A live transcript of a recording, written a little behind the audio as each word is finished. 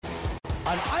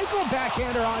An Eichel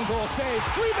backhander on goal save.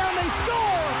 Rebound, they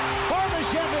score!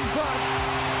 Barbashev in front.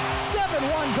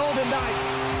 7-1 Golden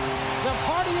Knights. The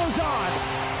party is on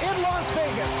in Las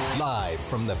Vegas. Live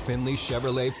from the Finley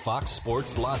Chevrolet Fox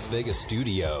Sports Las Vegas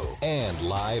studio and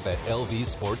live at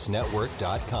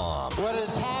lvsportsnetwork.com. What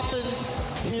has happened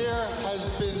here has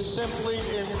been simply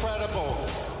incredible.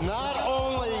 Not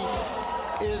only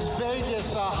is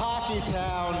Vegas a hockey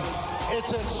town,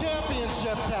 it's a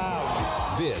championship town.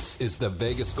 This is the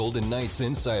Vegas Golden Knights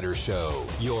Insider Show,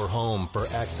 your home for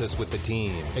access with the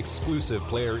team, exclusive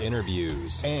player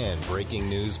interviews, and breaking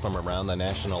news from around the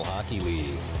National Hockey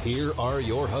League. Here are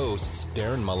your hosts,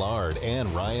 Darren Millard and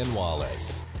Ryan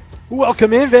Wallace.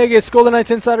 Welcome in, Vegas Golden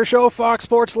Knights Insider Show, Fox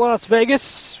Sports Las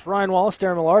Vegas. Ryan Wallace,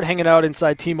 Darren Millard, hanging out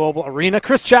inside T-Mobile Arena.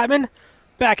 Chris Chapman,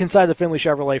 back inside the Finley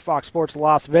Chevrolet Fox Sports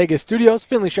Las Vegas studios.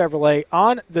 Finley Chevrolet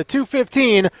on the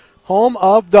 215, home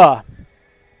of the...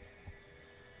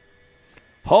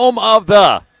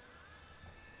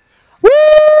 Woo!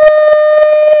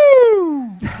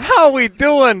 How we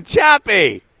doing,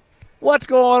 Chappie? What's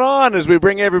going on as we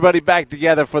bring everybody back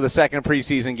together for the second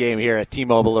preseason game here at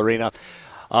T-Mobile Arena?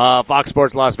 Fox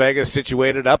Sports Las Vegas,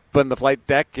 situated up in the flight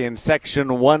deck in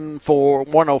section 104,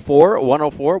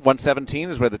 117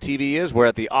 is where the TV is. We're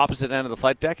at the opposite end of the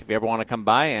flight deck. If you ever want to come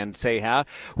by and say hi,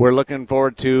 we're looking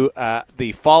forward to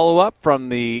the follow-up from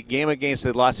the game against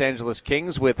the Los Angeles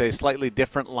Kings with a slightly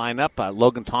different lineup.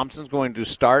 Logan Thompson's going to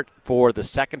start for the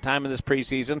second time in this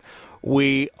preseason.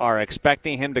 We are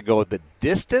expecting him to go the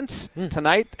distance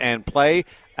tonight and play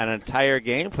an entire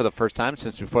game for the first time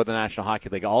since before the National Hockey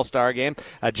League All-Star game.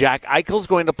 Jack Eichel's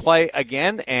going to play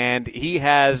again, and he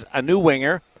has a new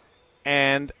winger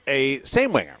and a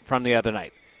same winger from the other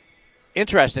night.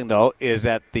 Interesting, though, is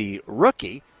that the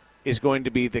rookie is going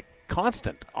to be the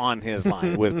constant on his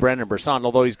line with Brendan Brisson,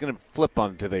 although he's going to flip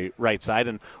onto the right side.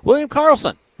 And William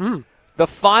Karlsson, the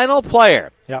final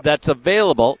player that's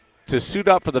available to suit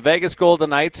up for the Vegas Golden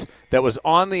Knights that was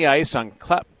on the ice on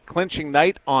clinching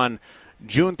night on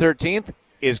June 13th,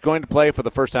 is going to play for the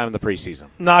first time in the preseason.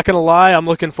 Not going to lie, I'm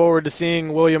looking forward to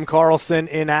seeing William Karlsson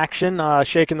in action,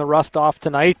 shaking the rust off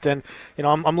tonight. And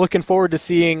I'm looking forward to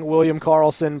seeing William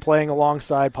Karlsson playing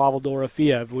alongside Pavel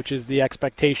Dorofeev, which is the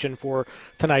expectation for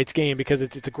tonight's game, because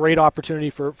it's a great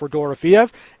opportunity for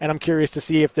Dorofeev, and I'm curious to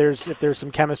see if there's some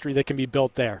chemistry that can be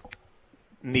built there.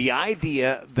 The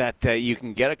idea that you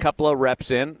can get a couple of reps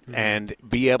in and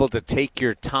be able to take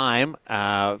your time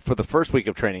for the first week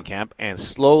of training camp and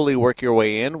slowly work your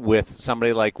way in with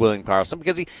somebody like William Karlsson,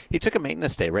 because he took a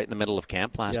maintenance day right in the middle of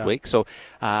camp last week. So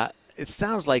it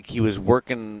sounds like he was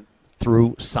working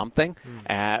through something.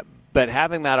 But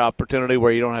having that opportunity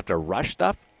where you don't have to rush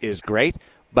stuff is great.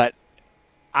 But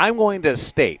I'm going to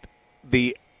state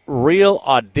the real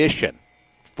audition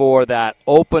for that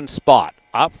open spot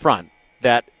up front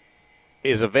that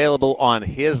is available on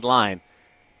his line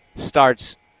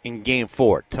starts in Game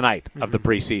 4 tonight of the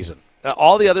preseason.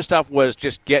 All the other stuff was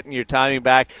just getting your timing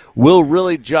back. We'll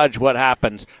really judge what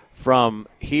happens from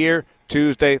here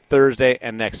Tuesday, Thursday,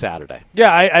 and next Saturday.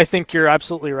 Yeah, I think you're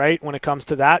absolutely right when it comes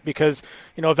to that, because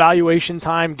evaluation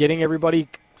time, getting everybody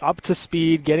up to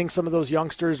speed, getting some of those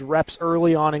youngsters reps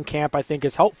early on in camp, I think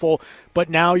is helpful.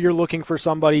 But now you're looking for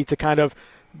somebody to kind of,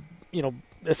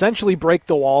 essentially break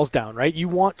the walls down, right? You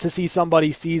want to see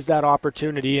somebody seize that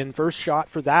opportunity, and first shot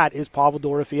for that is Pavel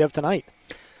Dorofeev tonight.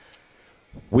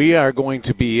 We are going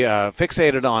to be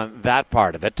fixated on that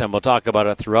part of it, and we'll talk about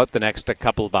it throughout the next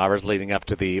couple of hours leading up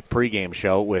to the pregame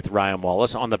show with Ryan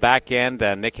Wallace. On the back end,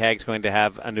 Nick Hagg's going to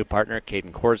have a new partner.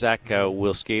 Caden Korzak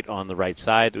will skate on the right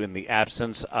side in the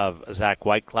absence of Zach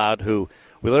Whitecloud, who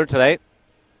we learned today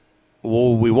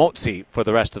we won't see for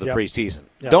the rest of the preseason.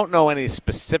 Don't know any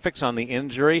specifics on the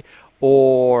injury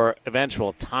or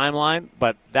eventual timeline,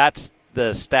 but that's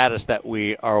the status that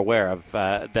we are aware of,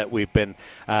 that we've been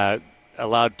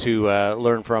allowed to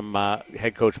learn from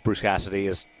head coach Bruce Cassidy,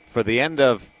 is for the end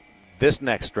of this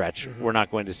next stretch, we're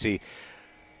not going to see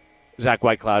Zach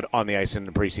Whitecloud on the ice in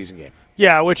the preseason game.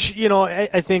 Yeah, which,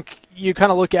 I think you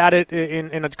kind of look at it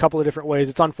in a couple of different ways.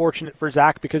 It's unfortunate for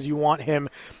Zach because you want him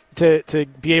to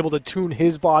be able to tune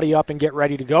his body up and get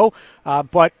ready to go.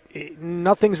 But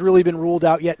nothing's really been ruled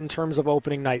out yet in terms of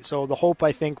opening night. So the hope,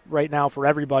 I think, right now for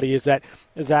everybody is that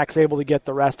Zach's able to get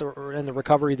the rest and the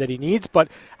recovery that he needs. But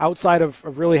outside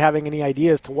of really having any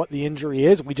idea as to what the injury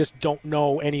is, we just don't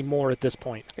know any more at this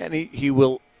point. And he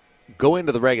will go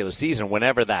into the regular season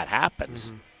whenever that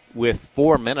happens with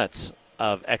 4 minutes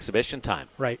of exhibition time.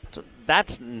 Right. So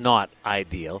that's not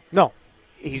ideal. No.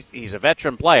 He's a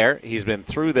veteran player. He's been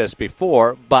through this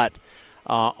before, but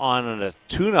on a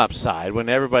tune-up side, when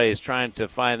everybody's trying to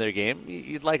find their game,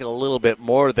 you'd like a little bit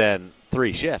more than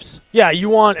 3 shifts. Yeah, you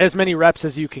want as many reps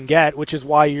as you can get, which is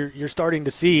why you're starting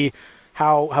to see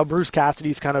how Bruce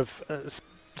Cassidy's kind of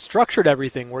structured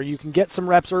everything, where you can get some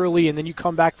reps early and then you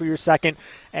come back for your second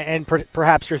and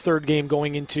perhaps your third game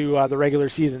going into the regular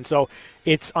season. So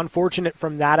it's unfortunate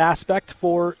from that aspect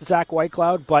for Zach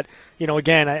Whitecloud, but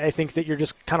again, I think that you're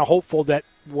just kind of hopeful that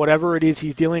whatever it is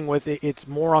he's dealing with, it's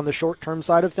more on the short-term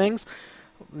side of things.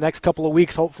 Next couple of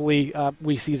weeks, hopefully,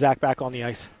 we see Zach back on the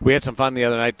ice. We had some fun the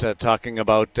other night talking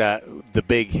about the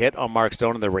big hit on Mark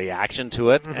Stone and the reaction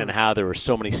to it, and how there were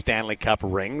so many Stanley Cup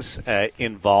rings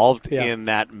involved in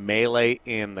that melee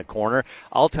in the corner.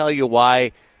 I'll tell you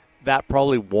why that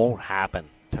probably won't happen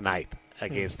tonight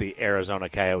against the Arizona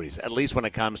Coyotes, at least when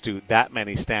it comes to that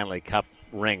many Stanley Cup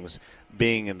rings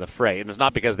being in the fray. And it's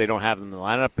not because they don't have them in the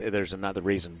lineup. There's another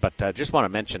reason. But just want to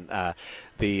mention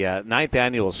the 9th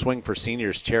annual Swing for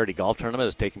Seniors charity golf tournament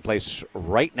is taking place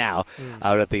right now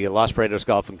out at the Los Prados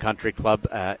Golf and Country Club.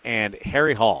 And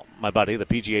Harry Hall, my buddy, the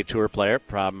PGA Tour player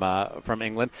from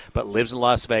England, but lives in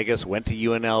Las Vegas, went to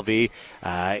UNLV.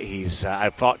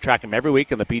 I track him every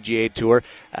week on the PGA Tour.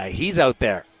 He's out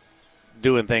there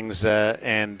doing things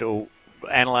and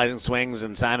analyzing swings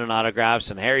and signing autographs,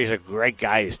 and Harry's a great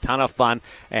guy. He's a ton of fun,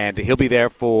 and he'll be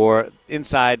there for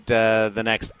inside the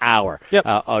next hour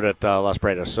out at Los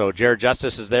Prados. So Jared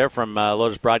Justice is there from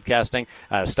Lotus Broadcasting.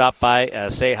 Stop by,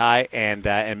 say hi,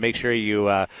 and make sure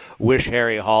you wish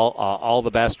Harry Hall all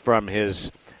the best from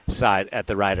his side at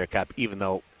the Ryder Cup, even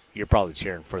though you're probably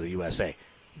cheering for the USA.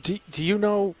 Do you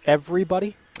know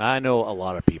everybody? I know a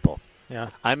lot of people. Yeah.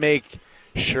 I make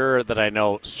sure that I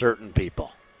know certain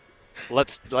people.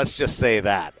 Let's just say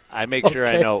that. I make sure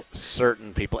I know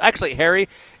certain people. Actually, Harry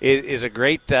is a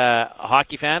great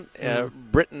hockey fan.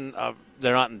 Britain,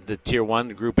 they're not in the Tier 1,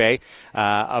 Group A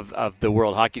of the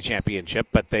World Hockey Championship,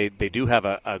 but they do have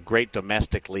a great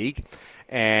domestic league.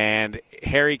 And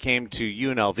Harry came to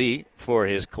UNLV for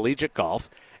his collegiate golf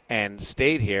and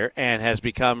stayed here and has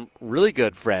become really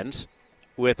good friends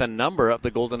with a number of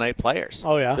the Golden Knight players.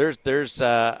 Oh, yeah? There's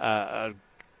a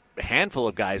handful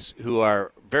of guys who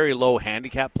are very low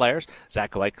handicap players.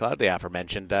 Zach Whitecloud, the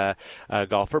aforementioned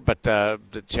golfer, but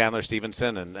Chandler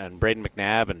Stevenson and Braden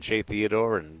McNabb and Shea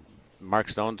Theodore and Mark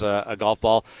Stone's a golf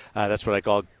ball. That's what I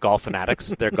call golf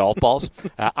fanatics. They're golf balls.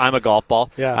 I'm a golf ball.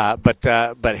 Yeah. But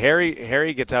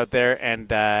Harry gets out there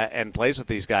and plays with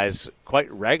these guys quite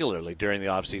regularly during the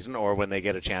off season or when they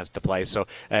get a chance to play. So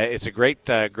it's a great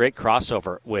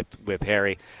crossover with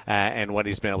Harry and what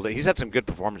he's been able to. He's had some good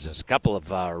performances. A couple of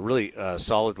really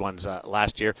solid ones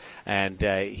last year, and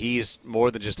he's more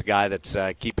than just a guy that's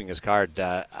keeping his card.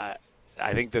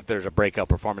 I think that there's a breakout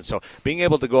performance. So being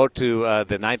able to go to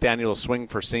the 9th annual Swing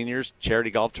for Seniors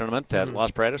charity golf tournament at Los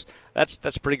Prados, that's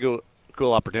a pretty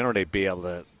cool opportunity to be able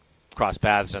to cross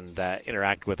paths and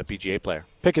interact with a PGA player.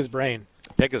 Pick his brain.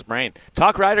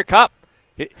 Talk Ryder Cup.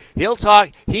 He'll talk.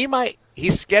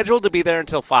 He's scheduled to be there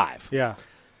until 5. Yeah.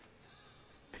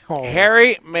 Oh.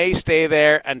 Harry may stay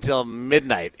there until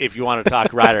midnight if you want to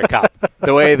talk Ryder Cup.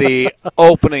 The way the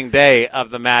opening day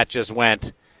of the matches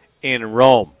went in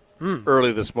Rome.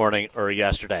 Early this morning or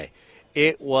yesterday.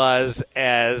 It was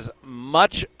as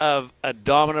much of a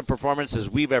dominant performance as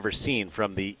we've ever seen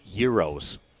from the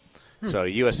Euros. So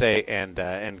USA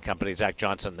and company, Zach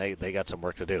Johnson, they got some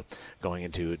work to do going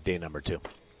into day number 2.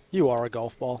 You are a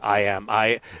golf ball. I am.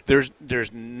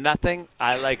 There's nothing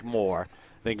I like more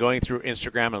than going through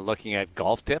Instagram and looking at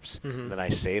golf tips. Then I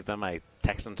save them. I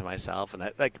text them to myself.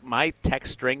 And my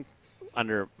text string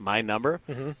under my number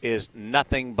is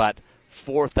nothing but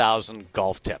 4,000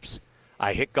 golf tips.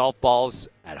 I hit golf balls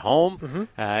at home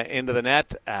into the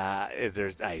net.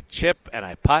 I chip and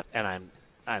I putt, and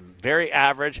I'm very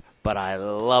average, but I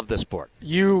love the sport.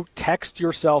 You text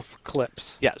yourself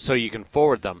clips. Yeah, so you can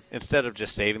forward them instead of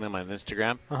just saving them on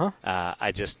Instagram.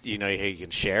 I just you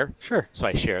can share. Sure. So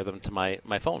I share them to my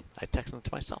phone. I text them to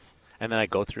myself, and then I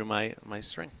go through my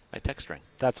text string.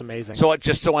 That's amazing. So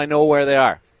just so I know where they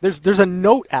are. There's a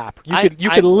note app. You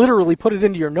could literally put it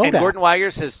into your note app. And Gordon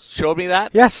Weigers has showed me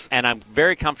that. Yes. And I'm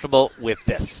very comfortable with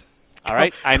this. All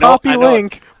right? Copy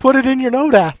link, put it in your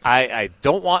note app. I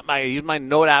don't want I use my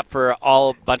note app for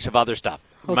a bunch of other stuff.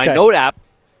 Okay. My note app,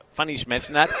 funny you should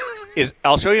mention that, is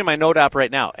I'll show you my note app right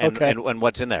now and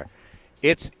what's in there.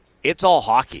 It's all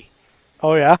hockey.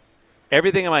 Oh, yeah?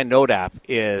 Everything in my note app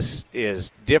is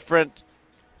different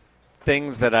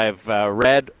things that I've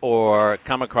read or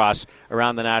come across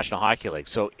around the National Hockey League.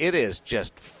 So it is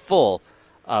just full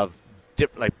of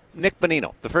like Nick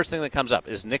Bonino. The first thing that comes up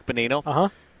is Nick Bonino. Uh-huh.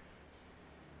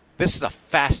 This is a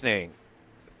fascinating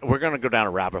we're going to go down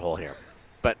a rabbit hole here,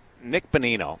 but Nick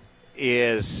Bonino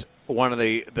is one of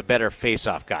the better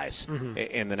face-off guys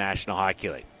in the National Hockey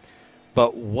League.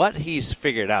 But what he's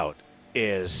figured out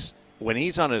is when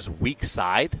he's on his weak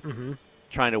side,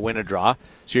 trying to win a draw,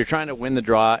 so you're trying to win the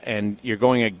draw and you're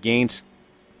going against,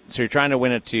 so you're trying to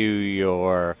win it to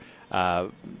your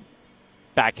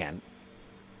backhand,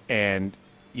 and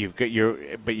you've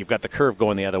got the curve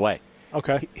going the other way.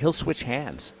 Okay. He'll switch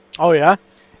hands Oh, yeah?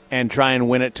 and try and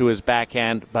win it to his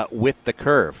backhand, but with the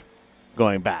curve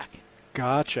going back.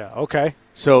 Gotcha. Okay.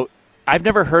 So I've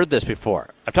never heard this before.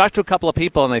 I've talked to a couple of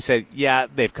people, and they said, yeah,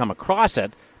 they've come across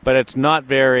it, but it's not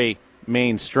very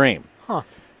mainstream. Huh.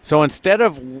 So instead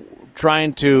of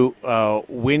trying to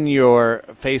win your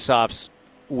face-offs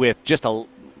with just a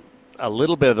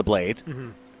little bit of the blade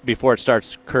before it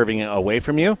starts curving away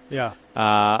from you, Yeah.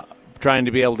 trying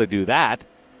to be able to do that,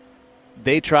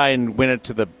 they try and win it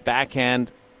to the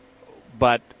backhand,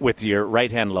 but with your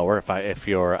right hand lower, if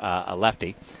you're a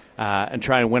lefty, and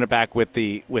try and win it back with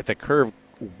the curve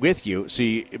with you, so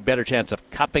you better chance of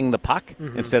cupping the puck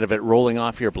instead of it rolling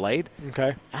off your blade.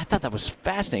 Okay. I thought that was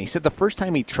fascinating. He said the first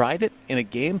time he tried it in a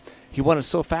game, he won it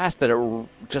so fast that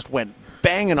it just went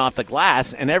banging off the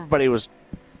glass, and everybody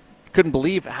couldn't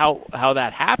believe how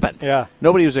that happened. Yeah.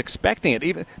 Nobody was expecting it.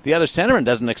 Even the other centerman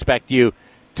doesn't expect you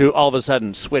to all of a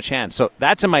sudden switch hands. So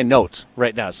that's in my notes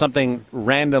right now. Something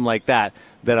random like that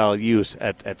I'll use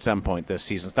at some point this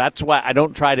season. That's why I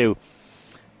don't try to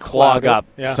clog up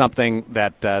something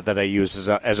that I use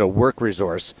as a work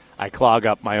resource. I clog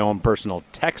up my own personal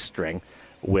text string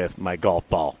with my golf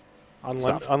ball.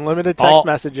 Unlimited text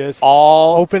messages.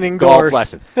 All opening golf doors.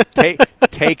 lesson.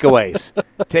 Takeaways.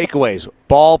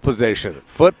 Ball position.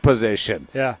 Foot position.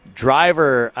 Yeah.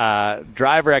 Driver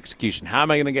execution. How am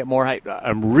I going to get more height?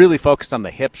 I'm really focused on the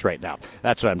hips right now.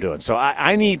 That's what I'm doing. So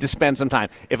I need to spend some time.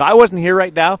 If I wasn't here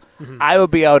right now, I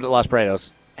would be out at Los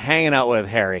Prados hanging out with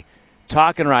Harry,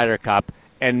 talking Ryder Cup,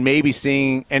 and maybe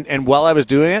seeing. And while I was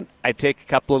doing it, I'd take a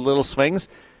couple of little swings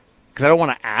because I don't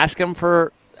want to ask him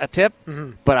for a tip,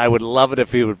 but I would love it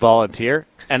if he would volunteer.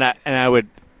 And I would,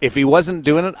 if he wasn't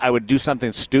doing it, I would do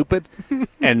something stupid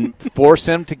and force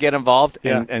him to get involved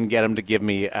and get him to give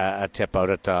me a tip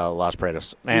out at Los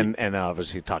Prados. And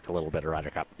obviously talk a little bit of Ryder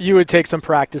Cup. You would take some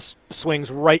practice swings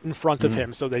right in front of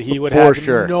him so that he would have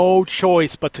no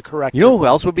choice but to correct You know who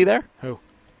else would be there? Who?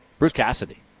 Bruce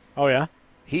Cassidy. Oh, yeah?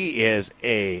 He is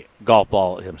a golf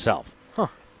ball himself. Huh.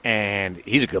 And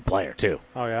he's a good player, too.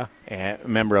 Oh, yeah? A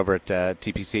member over at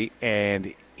TPC.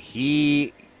 And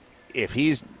if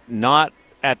he's not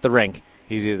at the rink,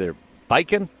 he's either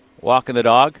biking, walking the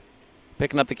dog,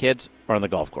 picking up the kids, or on the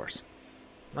golf course.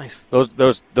 Nice.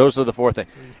 Those are the four things.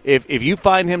 If you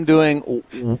find him doing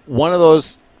one of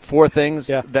those four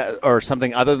things or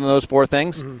something other than those four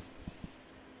things,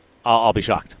 I'll be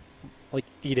shocked. Like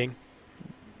eating?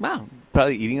 Wow,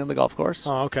 probably eating on the golf course.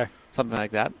 Oh, okay. Something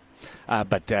like that.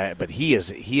 But he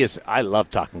is. I love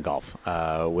talking golf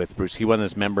with Bruce. He won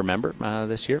his member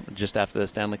this year, just after the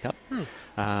Stanley Cup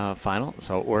final.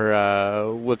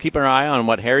 So we'll keep our eye on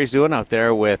what Harry's doing out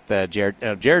there with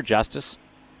Jared. Jared Justice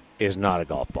is not a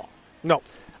golf ball. No,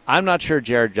 I'm not sure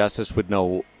Jared Justice would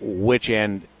know which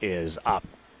end is up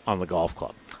on the golf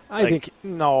club. I think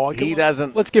no. He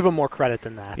doesn't. Let's give him more credit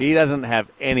than that. He doesn't have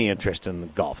any interest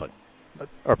in golfing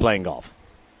or playing golf.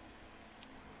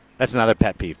 That's another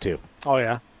pet peeve too. Oh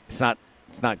yeah, it's not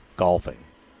golfing.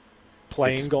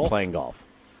 Playing golf. Playing golf.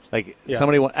 Like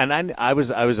somebody, and I was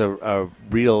a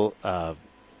real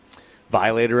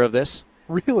violator of this.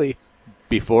 Really.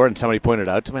 Before, and somebody pointed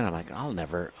out to me, and I'm like, I'll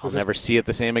never see it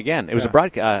the same again. It was a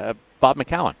broadcast. Bob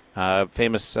McCowan,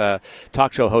 famous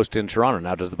talk show host in Toronto,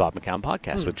 now does the Bob McCowan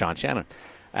podcast with John Shannon.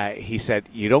 He said,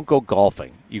 you don't go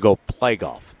golfing, you go play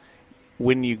golf.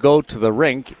 When you go to the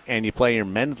rink and you play your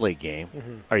men's league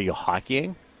game, are you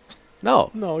hockeying?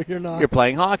 No. No, you're not. You're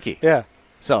playing hockey. Yeah.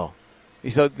 So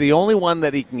the only one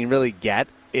that he can really get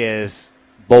is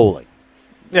bowling.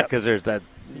 Yeah. Because there's that.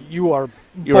 You are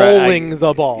bowling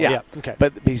the ball. Yeah. Okay.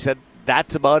 But he said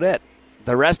that's about it.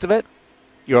 The rest of it,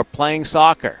 you're playing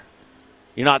soccer.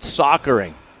 You're not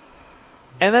soccering.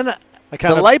 And then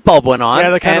the light bulb went on.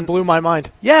 Yeah, that kind of blew my mind.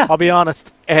 Yeah. I'll be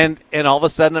honest. And all of a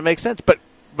sudden it makes sense. But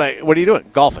what are you doing?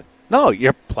 Golfing. No,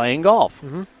 you're playing golf.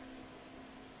 Mm-hmm.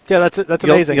 Yeah, that's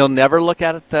amazing. You'll never look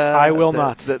at it I will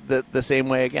not. The same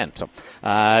way again. So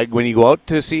when you go out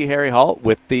to see Harry Hall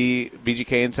with the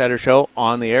VGK Insider Show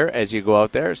on the air, as you go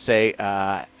out there, say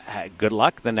good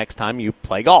luck the next time you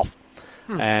play golf.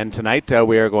 And tonight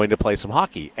we are going to play some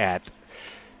hockey at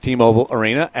T-Mobile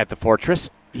Arena at the Fortress.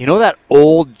 You know that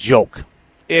old joke?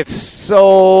 It's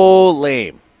so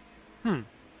lame.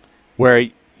 Where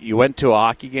you went to a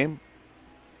hockey game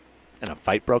and a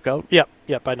fight broke out? Yep,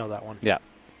 I know that one. Yeah.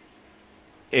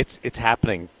 It's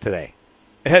happening today.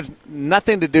 It has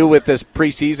nothing to do with this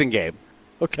preseason game,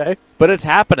 Okay. but it's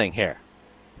happening here.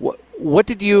 What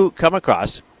did you come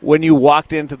across when you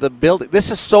walked into the building? This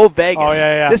is so Vegas. Oh,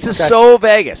 yeah. This is Okay. so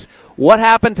Vegas. What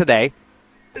happened today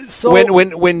So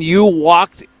when you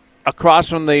walked across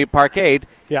from the parkade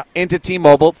Yeah. into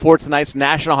T-Mobile for tonight's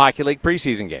National Hockey League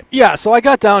preseason game? Yeah, so I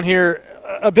got down here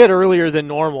a bit earlier than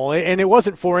normal, and it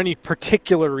wasn't for any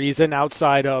particular reason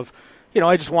outside of,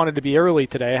 I just wanted to be early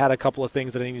today. I had a couple of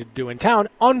things that I needed to do in town.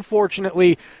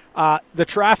 Unfortunately, the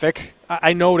traffic,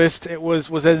 I noticed it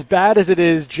was as bad as it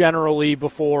is generally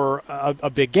before a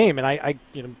big game, and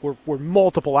we're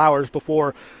multiple hours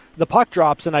before the puck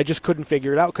drops, and I just couldn't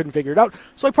figure it out.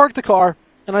 So I parked the car,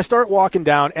 and I start walking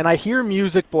down, and I hear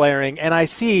music blaring, and I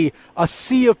see a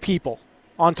sea of people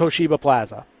on Toshiba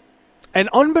Plaza. And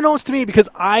unbeknownst to me, because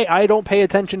I don't pay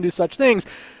attention to such things,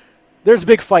 there's a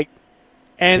big fight.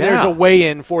 And there's a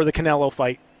weigh-in for the Canelo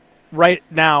fight right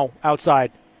now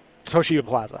outside Toshiba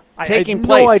Plaza. Taking I had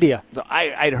place. No idea. So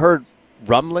I'd heard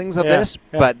rumblings of this,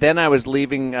 but then I was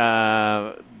leaving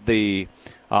the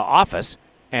office,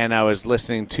 and I was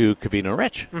listening to Kavino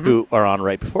Rich, who are on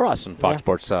right before us on Fox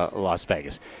Sports Las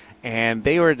Vegas. And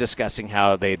they were discussing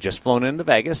how they had just flown into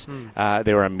Vegas.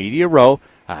 They were on Media Row,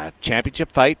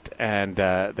 championship fight, and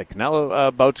the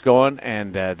Canelo bout's going.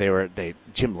 And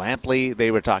Jim Lampley, they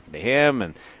were talking to him,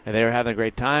 and they were having a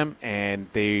great time. And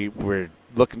they were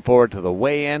looking forward to the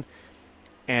weigh-in.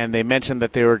 And they mentioned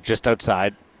that they were just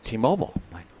outside T-Mobile.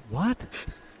 I'm like, what?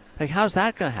 Like, how's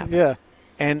that going to happen? Yeah.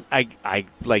 And I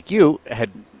like you,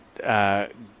 had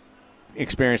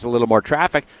experienced a little more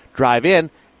traffic, drive in,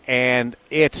 and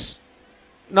it's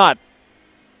not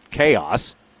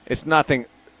chaos. It's nothing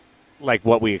like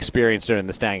what we experienced during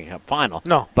the Stanley Cup final.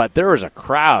 No. But there is a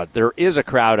crowd. There is a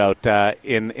crowd out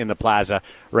in the plaza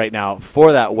right now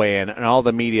for that weigh-in, and all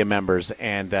the media members,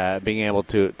 and being able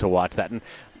to watch that. And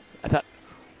I thought,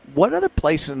 what other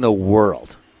place in the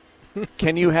world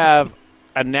can you have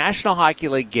a National Hockey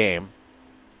League game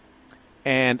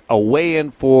and a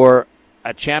weigh-in for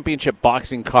a championship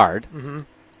boxing card,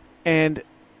 and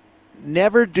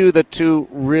never do the two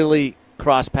really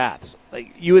cross paths?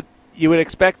 Like, you would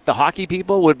expect the hockey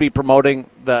people would be promoting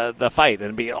the fight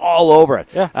and be all over it.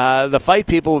 Yeah. The fight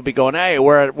people would be going, hey,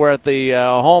 we're at the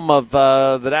home of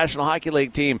the National Hockey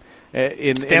League team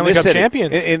in Stanley this Cup city.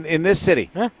 champions. In this city.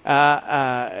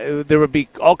 Yeah. There would be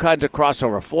all kinds of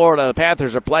crossover. Florida, the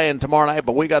Panthers are playing tomorrow night,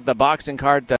 but we got the boxing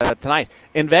card tonight.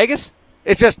 In Vegas,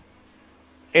 it's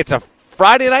a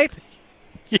Friday night.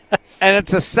 Yes. And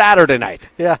it's a Saturday night.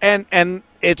 Yeah. And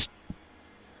it's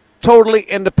totally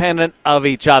independent of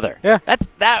each other. Yeah.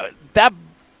 That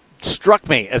struck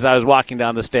me as I was walking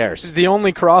down the stairs. The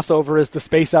only crossover is the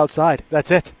space outside.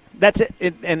 That's it. That's it.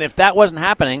 And if that wasn't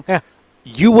happening, Yeah.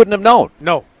 you wouldn't have known.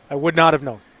 No, I would not have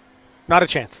known. Not a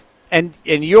chance. And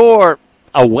you're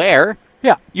aware.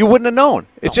 Yeah. You wouldn't have known.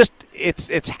 It's just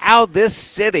it's how this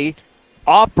city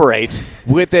operates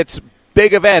with its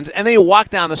big events. And then you walk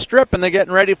down the strip and they're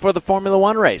getting ready for the Formula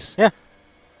One race. Yeah.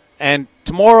 And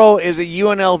tomorrow is a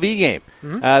UNLV game,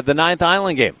 the Ninth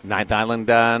Island game. Ninth Island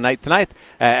night tonight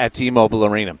at T-Mobile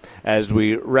Arena as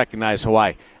we recognize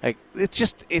Hawaii. Like,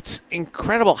 it's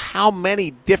incredible how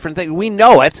many different things. We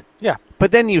know it. Yeah.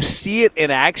 But then you see it in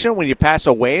action when you pass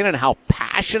a weigh-in and how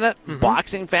passionate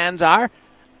boxing fans are.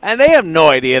 And they have no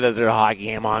idea that there's a hockey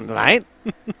game on tonight.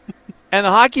 And the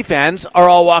hockey fans are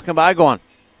all walking by going,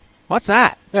 what's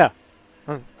that? Yeah.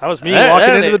 That was me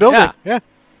walking into the building. Yeah.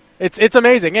 It's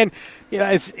amazing. And you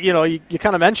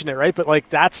kind of mentioned it, right? But like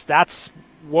that's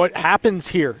what happens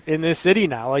here in this city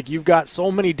now. Like, you've got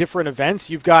so many different events.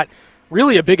 You've got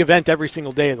really a big event every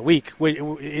single day of the week,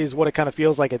 is what it kind of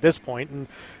feels like at this point. And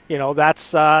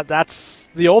that's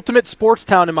the ultimate sports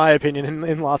town, in my opinion,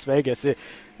 in Las Vegas.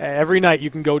 Every night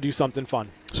you can go do something fun.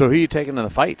 So who are you taking in the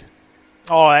fight?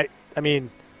 Oh, I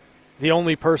mean, the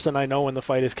only person I know in the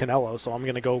fight is Canelo, so I'm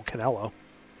going to go Canelo.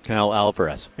 Canelo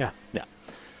Alvarez. Yeah. Yeah.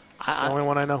 It's the only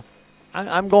one I know.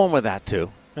 I'm going with that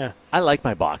too. Yeah. I like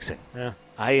my boxing. Yeah.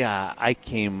 I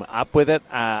came up with it.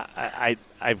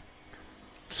 I've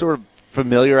sort of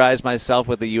familiarized myself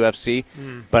with the UFC,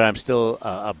 but I'm still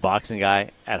a boxing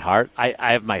guy at heart. I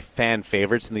have my fan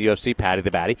favorites in the UFC, Paddy the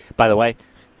Baddy. By the way,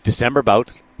 December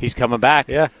bout, he's coming back.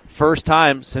 Yeah. First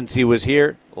time since he was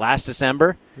here last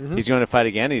December. He's going to fight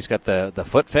again. He's got the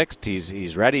foot fixed.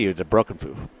 He's ready. He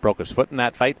broke his foot in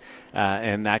that fight,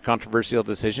 in that controversial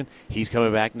decision. He's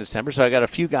coming back in December. So I got a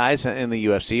few guys in the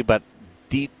UFC, but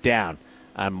deep down,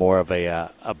 I'm more of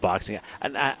a boxing guy.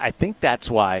 And I think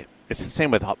that's why it's the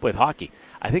same with hockey.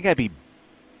 I think I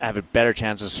have a better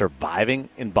chance of surviving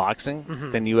in boxing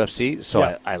than UFC, so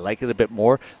Yeah. I like it a bit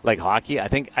more. Like hockey, I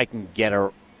think I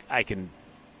can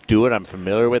do it. I'm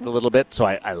familiar with it a little bit, so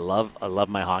I love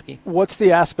my hockey. What's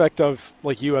the aspect of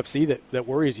like UFC that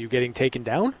worries you? Getting taken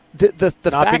down? The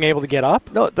Not fact, being able to get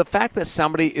up? No, the fact that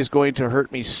somebody is going to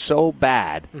hurt me so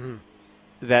bad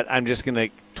that I'm just going to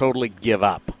totally give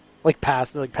up. Like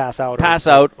pass out. Pass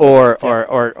out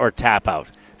or tap out.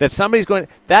 That somebody's going.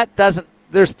 That doesn't.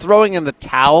 There's throwing in the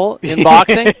towel in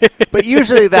boxing, but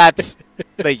usually that's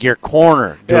like your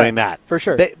corner doing that for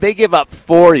sure. They give up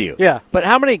for you. Yeah. But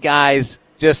how many guys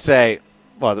just say,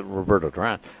 "Well, Roberto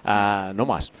Duran, no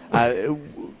mas."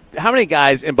 How many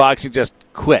guys in boxing just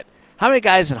quit? How many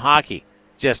guys in hockey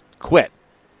just quit?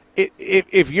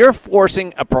 If you're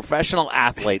forcing a professional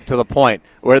athlete to the point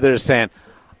where they're saying,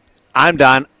 "I'm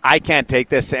done. I can't take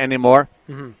this anymore,"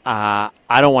 I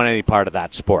don't want any part of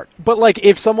that sport. But like,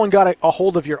 if someone got a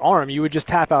hold of your arm, you would just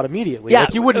tap out immediately. Yeah,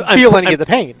 like, you wouldn't I'm feel quit- any of the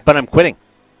pain. But I'm quitting.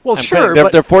 Well, I'm sure, quitting.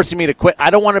 but They're forcing me to quit. I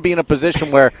don't want to be in a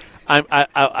position where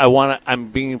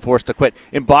I'm being forced to quit.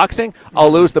 In boxing,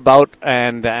 I'll lose the bout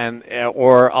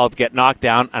or I'll get knocked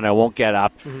down and I won't get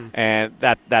up, and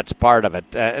that's part of it.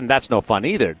 And that's no fun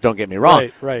either. Don't get me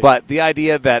wrong. Right. But the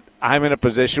idea that I'm in a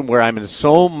position where I'm in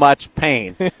so much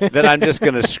pain that I'm just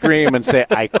going to scream and say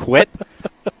I quit,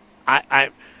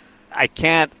 I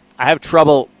can't. I have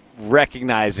trouble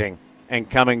recognizing and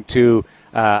coming to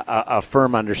a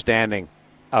firm understanding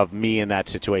of me in that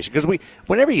situation. Because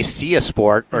whenever you see a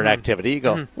sport or an activity, you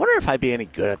go, wonder if I'd be any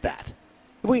good at that.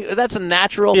 That's a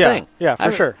natural thing. Yeah,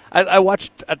 for sure. I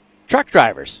watched truck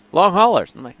drivers, long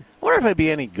haulers. I'm like, wonder if I'd be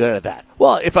any good at that.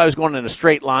 Well, if I was going in a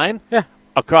straight line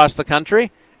across the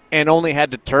country and only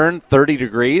had to turn 30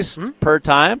 degrees per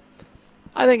time,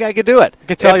 I think I could do it. I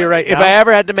can tell you right if now. I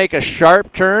ever had to make a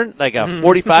sharp turn, like a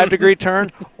 45-degree turn,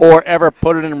 or ever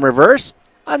put it in reverse,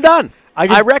 I'm done.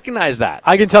 I recognize that.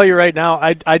 I can tell you right now,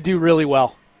 I do really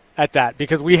well at that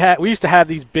because we used to have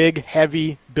these big,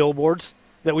 heavy billboards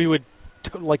that we would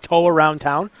tow around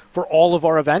town for all of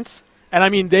our events, and I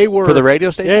mean they were For the radio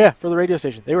station? Yeah, for the radio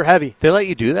station. They were heavy. They let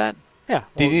you do that? Yeah.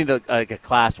 Do you need a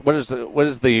class? What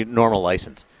is the normal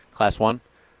license? Class 1,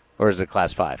 or is it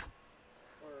class 5?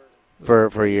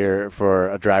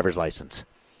 For a driver's license.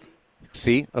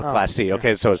 C? Class C.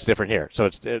 Okay, so it's different here. So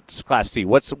it's Class C.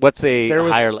 What's a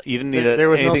higher? You didn't need there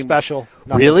was anything no special.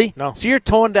 Nothing. Really? No. So you're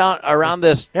towing down around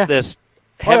this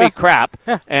heavy yeah. crap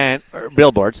and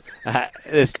billboards,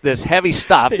 this heavy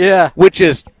stuff, which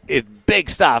is big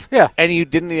stuff. Yeah. And you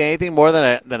didn't need anything more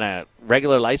than a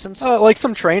regular license. Like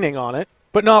some training on it,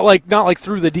 but not like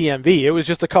through the DMV. It was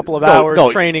just a couple of hours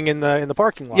training in the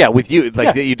parking lot. Yeah, with you,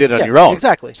 that you did on your own.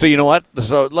 Exactly. So you know what?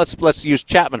 So let's use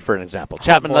Chapman for an example.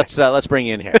 Chapman, let's bring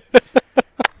you in here.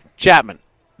 Chapman,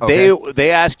 Okay.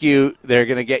 they ask you, they're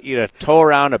going to get you to tow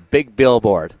around a big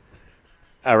billboard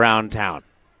around town,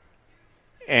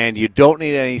 and you don't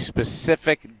need any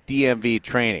specific DMV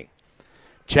training.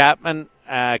 Chapman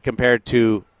compared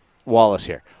to Wallace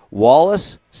here.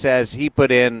 Wallace says he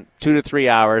put in 2 to 3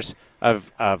 hours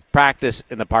of practice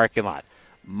in the parking lot.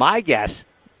 My guess,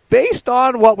 based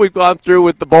on what we've gone through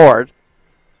with the board,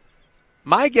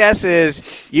 my guess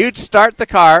is you'd start the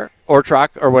car or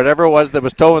truck or whatever it was that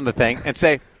was towing the thing and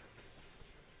say,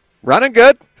 running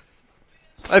good.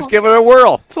 Let's give it a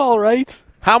whirl. It's all right.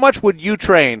 How much would you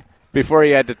train before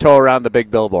you had to tow around the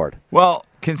big billboard? Well,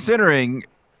 considering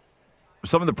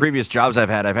some of the previous jobs I've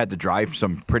had to drive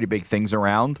some pretty big things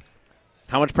around.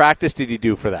 How much practice did you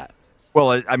do for that?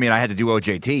 Well, I mean, I had to do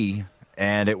OJT,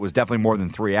 and it was definitely more than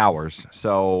 3 hours.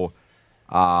 So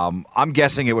I'm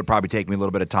guessing it would probably take me a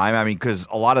little bit of time. I mean, because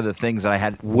a lot of the things that I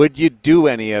had. Would you do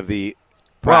any of the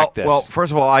practice? Well,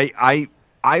 first of all,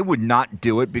 I would not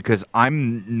do it because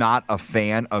I'm not a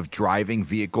fan of driving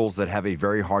vehicles that have a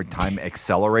very hard time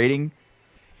accelerating.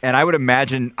 And I would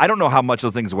imagine, I don't know how much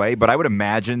those things weigh, but I would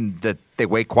imagine that they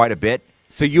weigh quite a bit.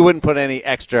 So you wouldn't put any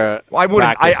extra. Well, I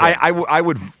wouldn't. practice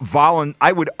in?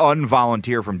 I would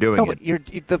unvolunteer from doing No, it.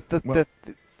 but the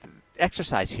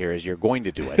exercise here is you're going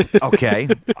to do it. Okay.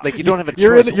 Like you don't have a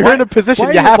You're choice. in a position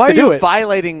why you are have why to are do you it.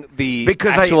 violating the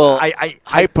Because actual because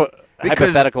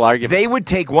hypothetical argument? they would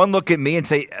take one look at me and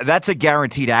say, that's a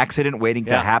guaranteed accident waiting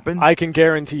to happen. I can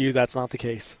guarantee you that's not the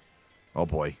case. Oh,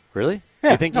 boy. Really?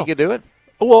 Yeah, you think no. you could do it?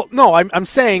 Well, no, I'm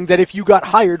saying that if you got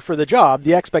hired for the job,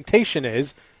 the expectation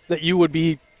is that you would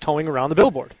be towing around the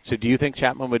billboard. So do you think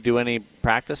Chapman would do any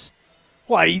practice?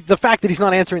 Well, the fact that he's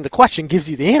not answering the question gives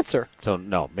you the answer. So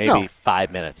maybe No.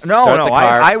 5 minutes. No, Start no, the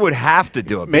car, I would have to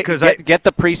do it because get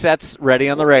the presets ready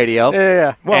on the radio.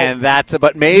 Yeah. Well, and that's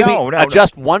about maybe no,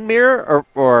 adjust one mirror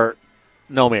or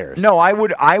no mirrors. No,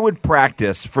 I would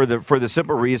practice for the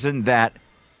simple reason that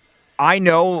I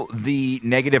know the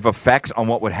negative effects on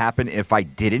what would happen if I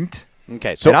didn't.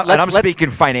 Okay, so and I'm speaking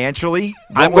financially.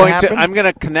 I'm going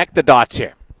to connect the dots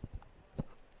here.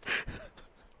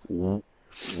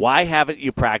 Why haven't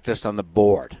you practiced on the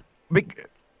board?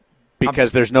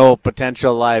 Because there's no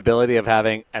potential liability of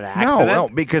having an accident? No,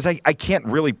 because I can't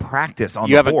really practice on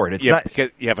the board. It's not because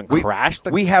you haven't crashed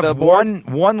the We have the board?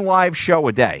 one live show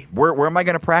a day. Where am I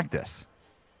going to practice?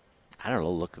 I don't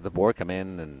know. Look at the board, come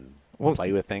in and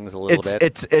play with things a little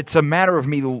bit. It's a matter of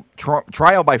me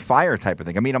trial by fire type of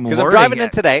thing. I mean, I'm learning. Because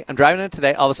I'm driving in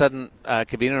today. All of a sudden,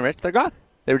 Kavina and Rich, they're gone.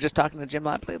 They were just talking to Jim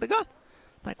Lampley. They're gone.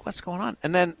 I'm like, what's going on?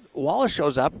 And then Wallace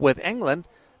shows up with England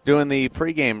doing the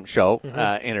pregame show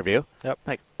interview. Yep.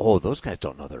 Like, oh, those guys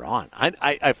don't know they're on.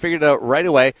 I figured out right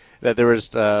away that there was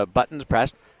buttons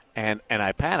pressed, and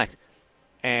I panicked,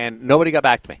 and nobody got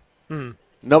back to me. Mm.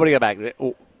 Nobody got back to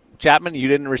me. Chapman, you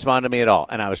didn't respond to me at all,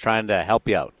 and I was trying to help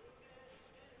you out.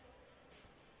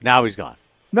 Now he's gone.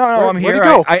 No, I'm here. Where'd he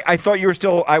go? I thought you were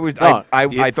still. I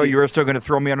thought you were still going to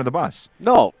throw me under the bus.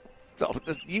 No,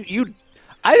 you.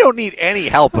 I don't need any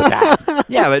help with that.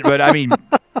 Yeah, but I mean,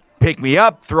 pick me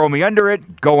up, throw me under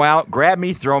it, go out, grab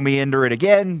me, throw me under it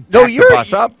again. No, back the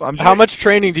bus up. How much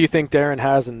training do you think Darren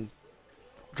has in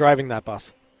driving that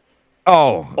bus?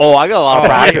 Oh, I got a lot of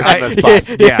practice on this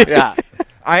bus. Yeah.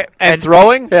 And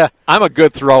throwing? Yeah. I'm a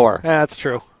good thrower. Yeah, that's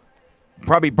true.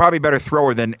 Probably better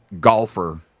thrower than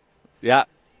golfer. Yeah.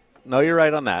 No, you're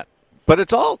right on that. But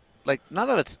it's all, like,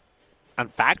 none of it's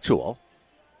unfactual.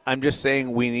 I'm just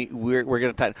saying we're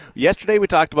going to tighten. Yesterday we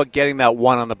talked about getting that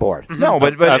one on the board. No,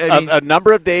 but a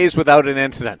number of days without an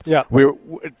incident. Yeah.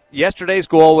 Yesterday's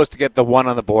goal was to get the one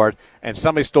on the board, and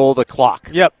somebody stole the clock.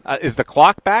 Yep. Is the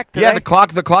clock back today? Yeah,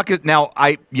 the clock is now.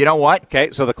 You know what? Okay,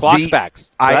 so the clock's back.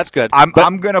 So that's good.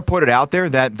 I'm going to put it out there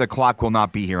that the clock will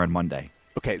not be here on Monday.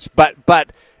 Okay, but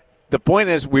the point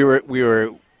is we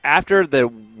were after the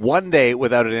one day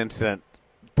without an incident,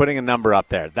 putting a number up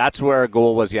there. That's where our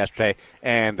goal was yesterday,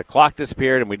 and the clock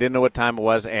disappeared, and we didn't know what time it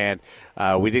was, and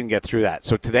we didn't get through that.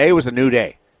 So today was a new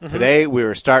day. Mm-hmm. Today we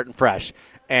were starting fresh,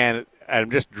 and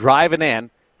I'm just driving in,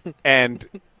 and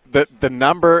the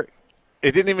number,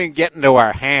 it didn't even get into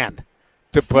our hand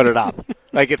to put it up.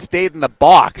 Like, it stayed in the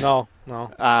box. No.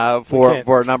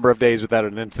 For a number of days without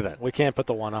an incident. We can't put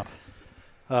the one up.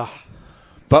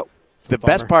 But the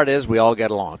best part is we all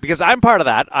get along. Because I'm part of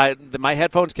that. My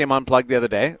headphones came unplugged the other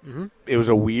day. Mm-hmm. It was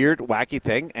a weird, wacky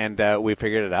thing, and we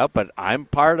figured it out. But I'm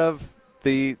part of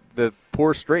the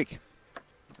poor streak.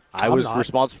 I was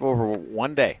responsible for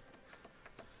one day.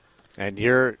 And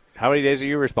how many days are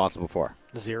you responsible for?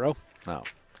 0. No.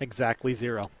 Exactly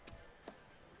 0.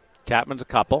 Chapman's a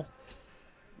couple.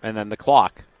 And then the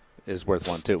clock is worth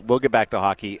one, too. We'll get back to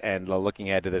hockey and looking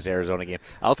ahead to this Arizona game.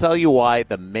 I'll tell you why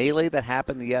the melee that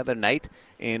happened the other night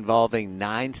involving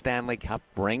 9 Stanley Cup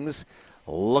rings,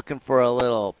 looking for a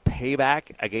little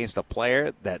payback against a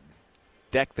player that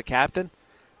decked the captain,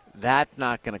 that's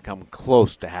not going to come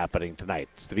close to happening tonight.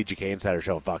 It's the VGK Insider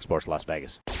Show on Fox Sports Las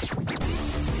Vegas.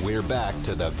 We're back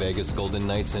to the Vegas Golden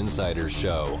Knights Insider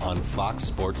Show on Fox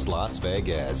Sports Las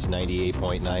Vegas,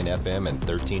 98.9 FM and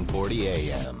 1340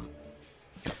 AM.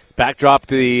 Backdrop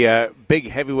to the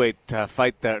big heavyweight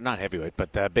fight, not heavyweight,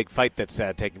 but big fight that's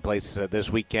taking place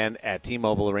this weekend at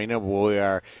T-Mobile Arena. We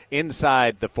are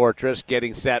inside the Fortress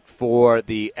getting set for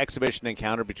the exhibition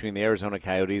encounter between the Arizona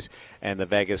Coyotes and the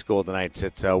Vegas Golden Knights.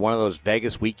 It's one of those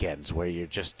Vegas weekends where you're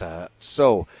just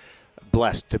so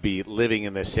blessed to be living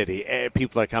in this city.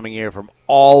 People are coming here from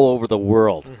all over the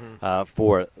world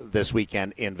for this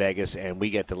weekend in Vegas, and we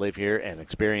get to live here and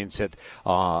experience it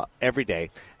every day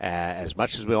as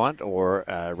much as we want, or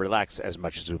relax as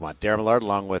much as we want. Darren Millard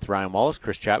along with Ryan Wallace,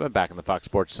 Chris Chapman back in the Fox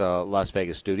Sports Las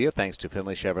Vegas studio, thanks to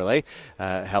Finley Chevrolet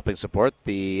helping support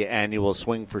the annual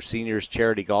Swing for Seniors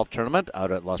charity golf tournament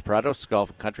out at Los Prados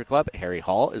Golf and Country Club. Harry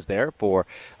Hall is there for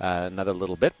another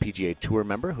little bit, PGA Tour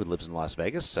member who lives in Las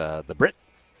Vegas. The Brit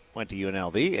went to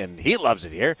UNLV, and he loves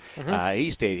it here. Mm-hmm. He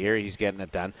stayed here. He's getting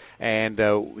it done. And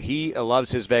he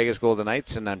loves his Vegas Golden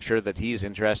Knights, and I'm sure that he's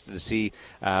interested to see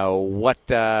what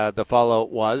the follow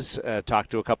was.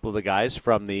 Talked to a couple of the guys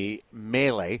from the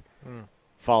melee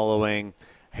following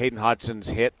Hayden Hodgson's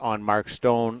hit on Mark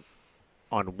Stone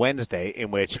on Wednesday,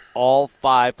 in which all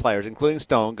 5 players, including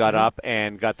Stone, got up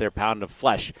and got their pound of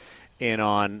flesh in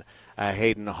on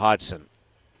Hayden Hodgson.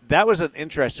 That was an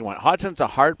interesting one. Hodgson's a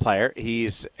hard player.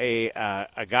 He's a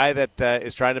guy that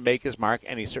is trying to make his mark,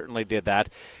 and he certainly did that.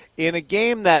 In a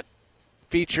game that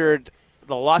featured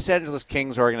the Los Angeles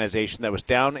Kings organization that was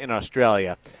down in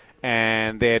Australia,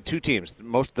 and they had 2 teams,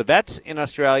 most of the vets in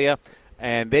Australia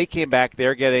and they came back.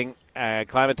 They're getting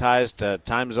acclimatized,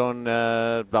 time zone,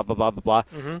 blah, blah, blah, blah, blah.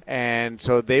 And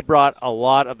so they brought a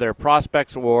lot of their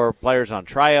prospects or players on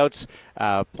tryouts,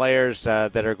 players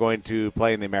that are going to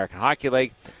play in the American Hockey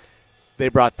League. They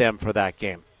brought them for that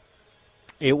game.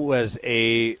 It was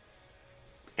a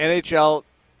NHL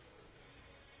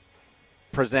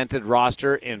presented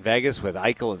roster in Vegas with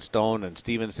Eichel and Stone and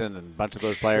Stevenson and a bunch of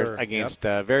those players against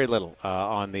very little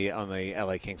on the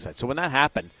LA Kings side. So when that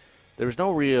happened, there was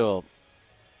no real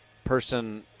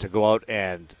person to go out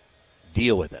and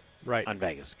deal with it on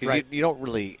Vegas because you don't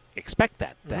really expect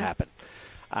that to happen.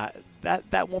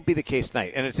 That won't be the case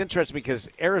tonight. And it's interesting because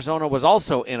Arizona was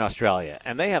also in Australia,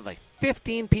 and they have like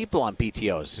 15 people on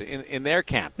PTOs in their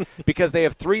camp because they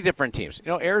have 3 different teams.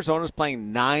 You know, Arizona's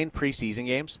playing 9 preseason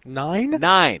games.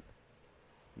 9?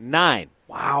 9.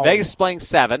 Wow. Vegas is playing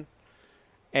 7,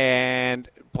 and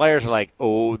players are like,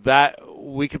 oh, that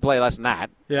we could play less than that.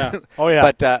 Yeah. Oh,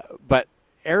 yeah. But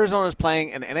Arizona's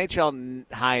playing an NHL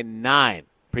high 9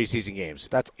 preseason games.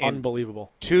 That's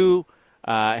unbelievable. 2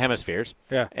 hemispheres.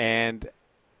 Yeah. And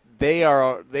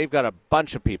they've got a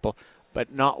bunch of people,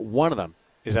 but not one of them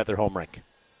is at their home rink.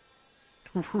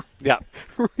 Yeah.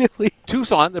 Really?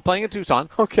 Tucson. They're playing in Tucson.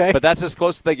 Okay. But that's as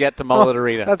close as they get to Mullet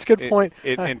Arena. That's a good point.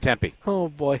 In Tempe. Oh,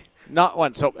 boy. Not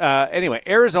one. So, anyway,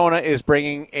 Arizona is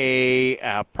bringing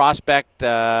a prospect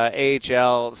AHL/PTO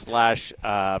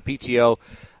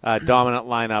dominant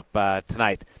lineup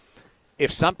tonight.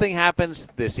 If something happens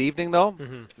this evening, though,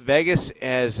 Vegas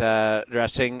is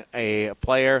dressing a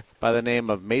player by the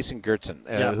name of Mason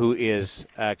Gertzen, who is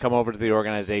come over to the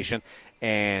organization,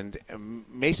 and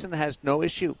Mason has no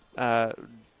issue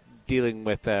dealing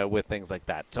with things like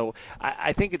that. So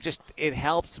I think it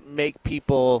helps make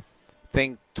people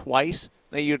think twice.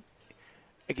 Now,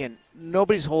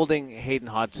 nobody's holding Hayden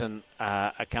Hodgson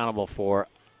accountable for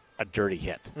a dirty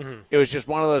hit. It was just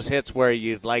one of those hits where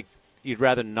you'd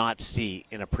rather not see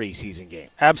in a preseason game.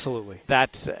 Absolutely.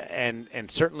 That's and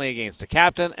certainly against the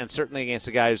captain, and certainly against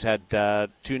a guy who's had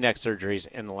 2 neck surgeries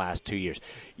in the last 2 years.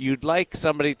 You'd like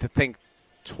somebody to think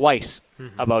twice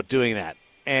about doing that.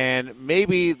 And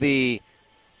maybe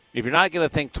if you're not going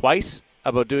to think twice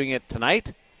about doing it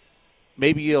tonight,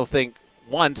 maybe you'll think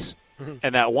once,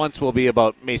 and that once will be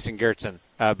about Mason Gertzen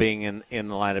being in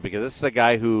the lineup, because this is a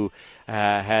guy who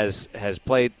has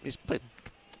played. He's played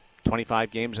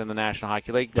 25 games in the National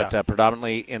Hockey League, but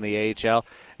predominantly in the AHL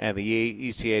and the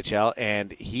ECHL,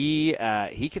 and he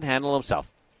can handle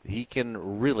himself. He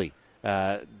can really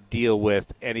deal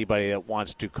with anybody that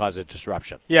wants to cause a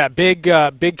disruption. Yeah, big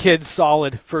kid,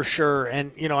 solid for sure.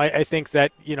 And I think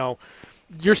that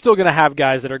you're still going to have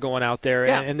guys that are going out there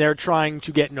and they're trying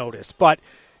to get noticed. But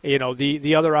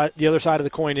the other side of the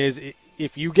coin is,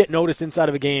 if you get noticed inside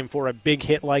of a game for a big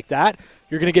hit like that,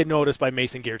 you're going to get noticed by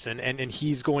Mason Gertzen, and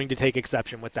he's going to take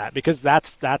exception with that, because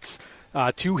that's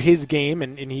to his game,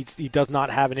 and he does not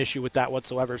have an issue with that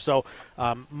whatsoever. So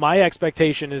my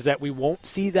expectation is that we won't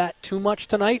see that too much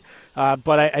tonight,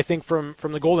 but I think from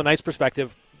the Golden Knights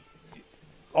perspective,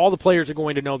 all the players are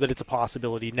going to know that it's a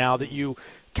possibility now that you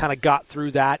kind of got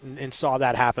through that and saw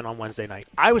that happen on Wednesday night.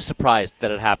 I was surprised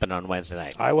that it happened on Wednesday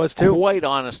night. I was too. Quite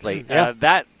honestly.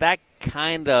 That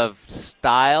kind of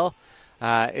style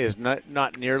is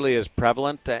not nearly as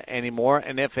prevalent anymore.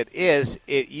 And if it is,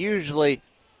 it usually,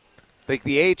 like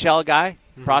the AHL guy,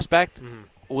 prospect,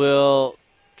 will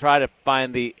try to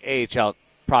find the AHL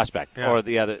prospect or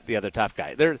the other tough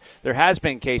guy. There has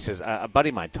been cases. A buddy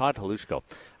of mine, Todd Halushko,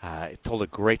 told a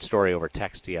great story over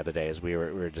text the other day as we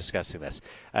were discussing this.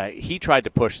 He tried to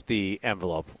push the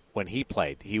envelope when he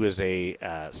played. He was a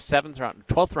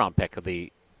 12th round pick of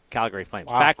the Calgary Flames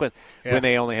back when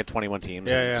they only had 21 teams,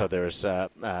 so there's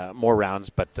more rounds,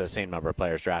 but the same number of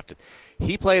players drafted.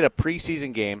 He played a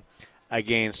preseason game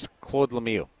against Claude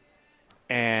Lemieux,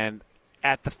 and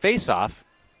at the face-off,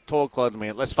 told Claude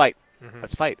Lemieux, "Let's fight."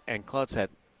 Let's fight. And Claude said,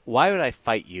 "Why would I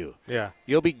fight you? Yeah.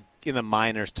 You'll be in the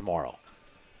minors tomorrow."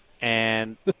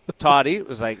 And Toddy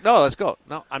was like, "No, let's go."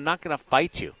 "No, I'm not going to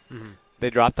fight you." They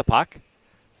drop the puck.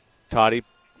 Toddy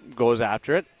goes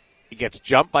after it. He gets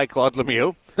jumped by Claude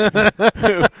Lemieux,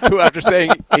 who after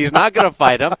saying he's not going to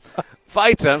fight him,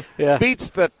 fights him,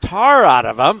 beats the tar out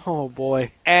of him. Oh,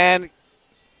 boy. And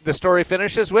the story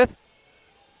finishes with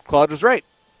Claude was right.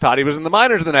 Toddy was in the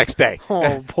minors the next day.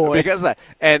 Oh, boy. Because of that.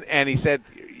 And he said,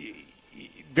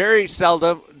 very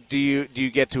seldom do you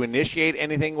get to initiate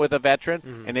anything with a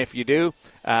veteran. And if you do,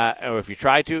 or if you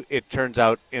try to, it turns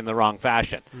out in the wrong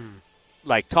fashion.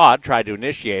 Like Todd tried to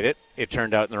initiate it. It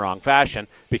turned out in the wrong fashion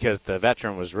because the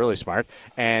veteran was really smart.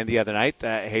 And the other night,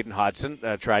 Hayden Hodgson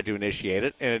tried to initiate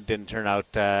it, and it didn't turn out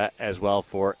as well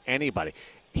for anybody.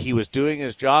 he was doing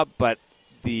his job, but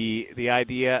the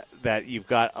idea that you've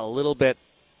got a little bit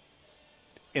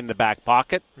in the back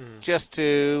pocket just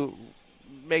to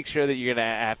make sure that you're going to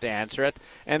have to answer it.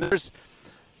 And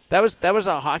that was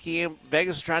a hockey game.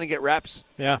 Vegas was trying to get reps.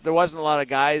 Yeah. There wasn't a lot of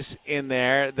guys in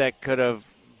there that could have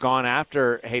gone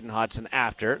after Hayden Hodgson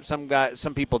after.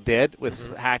 Some people did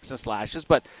with hacks and slashes,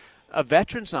 but a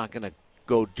veteran's not going to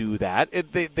go do that.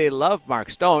 They love Mark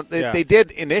Stone. They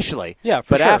did initially. Yeah,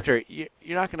 for but sure. after, you're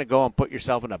not going to go and put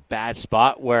yourself in a bad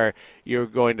spot where you're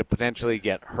going to potentially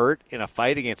get hurt in a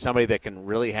fight against somebody that can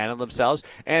really handle themselves.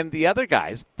 And the other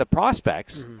guys, the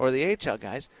prospects or the AHL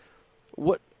guys,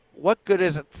 what good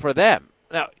is it for them?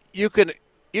 Now, you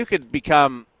could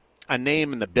become a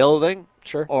name in the building,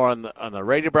 sure, or on the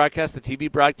radio broadcast, the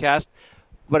TV broadcast.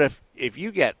 But if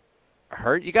you get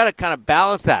hurt, you got to kind of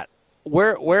balance that.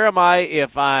 Where am I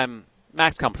if I'm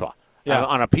Max Comtois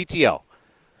on a PTO?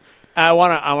 I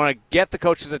want to get the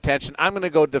coach's attention. I'm going to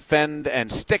go defend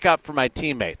and stick up for my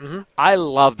teammate. I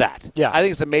love that. Yeah. I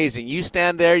think it's amazing. You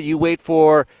stand there, you wait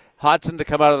for Hodgson to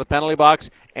come out of the penalty box,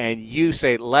 and you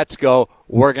say, let's go,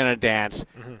 we're going to dance.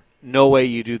 No way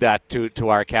you do that to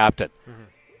our captain.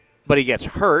 But he gets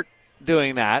hurt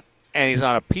doing that, and he's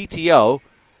on a PTO.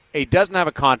 He doesn't have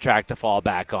a contract to fall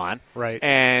back on. Right.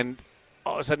 And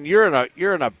all of a sudden you're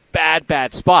in a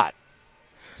bad spot.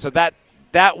 So that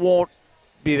won't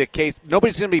be the case.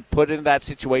 Nobody's going to be put in that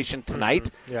situation tonight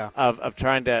of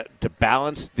trying to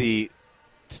balance the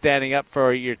standing up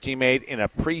for your teammate in a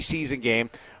preseason game.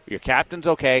 Your captain's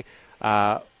okay.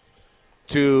 Tonight,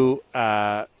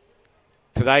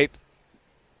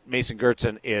 Mason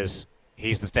Gertson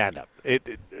he's the stand-up.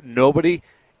 Nobody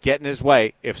get in his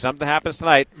way. If something happens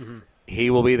tonight,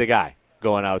 he will be the guy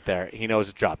going out there. He knows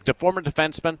his job. The former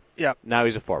defenseman, now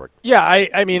he's a forward. Yeah,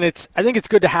 I mean, I think it's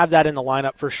good to have that in the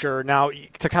lineup for sure. Now,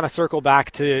 to kind of circle back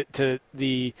to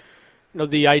the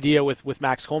the idea with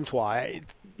Max Comtois,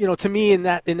 to me in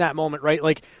that moment, right,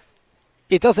 like,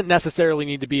 it doesn't necessarily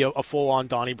need to be a full-on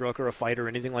Donnybrook or a fight or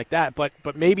anything like that, but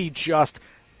maybe just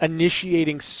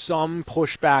initiating some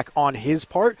pushback on his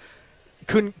part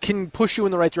can push you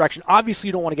in the right direction. Obviously,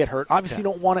 you don't want to get hurt. Obviously, you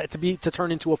don't want it to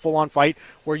turn into a full-on fight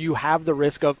where you have the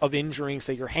risk of injuring,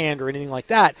 say, your hand or anything like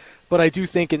that. But I do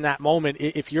think in that moment,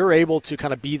 if you're able to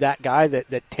kind of be that guy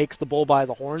that takes the bull by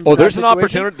the horns. Oh, there's an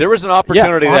opportunity. There was an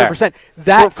opportunity 100%. there.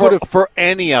 That could have for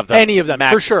any of them. Any of them,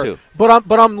 Max for sure. Too.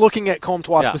 But I'm looking at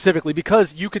Comtois specifically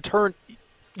because you could turn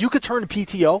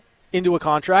PTO into a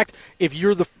contract if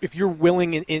you're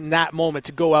willing in that moment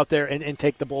to go out there and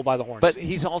take the bull by the horns. But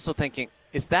he's also thinking,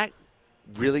 is that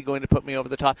really going to put me over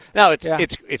the top? No,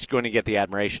 it's going to get the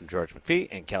admiration of George McPhee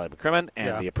and Kelly McCrimmon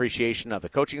and the appreciation of the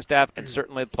coaching staff and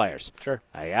certainly the players. Sure.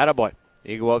 Attaboy.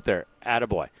 You go out there,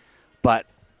 attaboy. But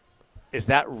is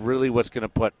that really what's going to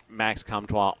put Max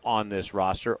Comtois on this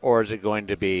roster, or is it going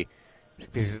to be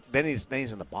because then he's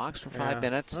in the box for 5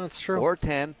 minutes, that's true, or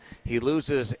 10. He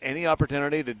loses any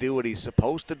opportunity to do what he's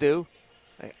supposed to do.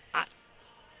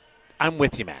 I'm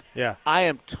with you, man. Yeah. I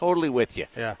am totally with you.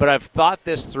 Yeah. But I've thought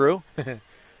this through,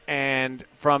 and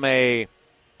from a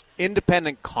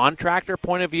independent contractor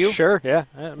point of view, sure, that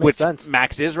makes which sense.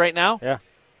 Max is right now,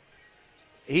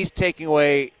 he's taking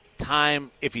away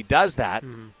time, if he does that,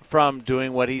 from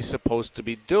doing what he's supposed to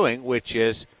be doing, which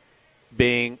is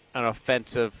being an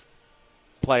offensive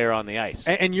player on the ice.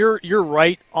 And you're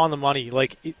right on the money.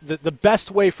 Like, the best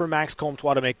way for Max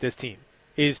Comtois to make this team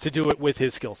is to do it with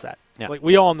his skill set. Yeah. Like,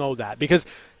 we all know that because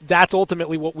that's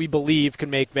ultimately what we believe can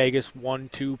make Vegas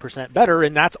 1-2% better,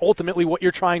 and that's ultimately what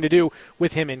you're trying to do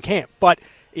with him in camp. But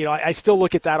I still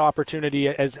look at that opportunity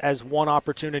as one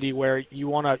opportunity where you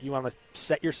want to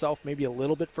set yourself maybe a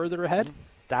little bit further ahead.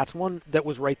 That's one that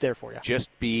was right there for you. Just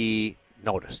be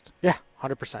noticed. Yeah,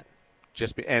 100%.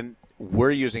 And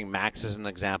we're using Max as an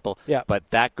example, Yeah. but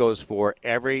that goes for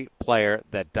every player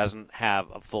that doesn't have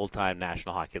a full-time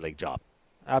National Hockey League job.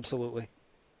 Absolutely.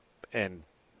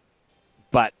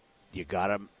 But you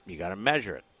gotta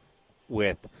measure it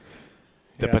with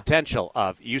the potential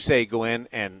of, you say go in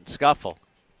and scuffle.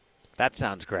 That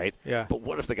sounds great. Yeah. But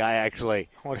what if the guy actually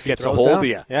What if he gets a throws hold down? of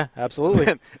you? Yeah,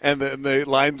 absolutely. and the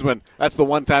linesman, that's the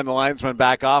one time the linesman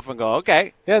back off and go,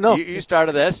 okay, Yeah, no. you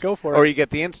started this, Go for or it. you get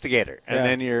the instigator, and Yeah.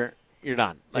 then you're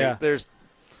done. Like, Yeah.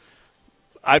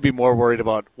 I'd be more worried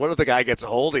about what if the guy gets a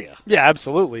hold of you, Yeah,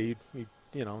 absolutely.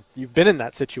 You've been in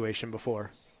that situation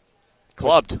before.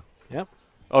 clubbed. Yep.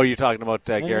 Oh, you're talking about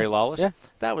Gary Lawless? Yeah.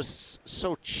 That was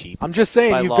so cheap. I'm just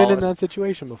saying by you've been in Lawless. that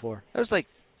situation before. That was like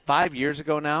 5 years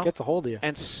ago now. Gets a hold of you.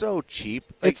 And so cheap.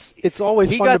 Like, It's always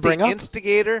he fun got to bring the up.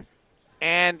 instigator,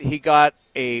 and he got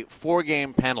a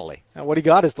 4-game penalty. And what he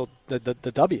got is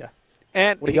the W.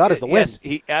 And what he got is the win. Yes,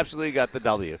 he absolutely got the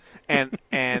W. And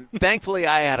thankfully,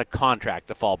 I had a contract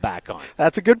to fall back on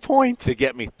That's a good point. to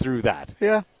get me through that.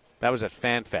 Yeah. That was at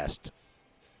FanFest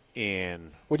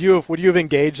in Would you have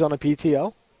engaged on a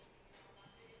PTO?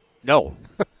 no,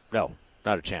 not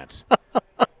a chance.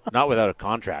 Not without a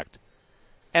contract.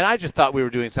 And I just thought we were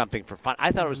doing something for fun.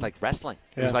 I thought it was like wrestling.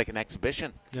 It was Yeah. like an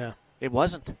exhibition. Yeah. It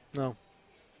wasn't. No.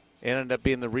 It ended up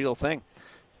being the real thing.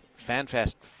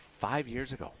 FanFest 5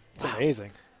 years ago. It's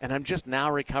amazing. And I'm just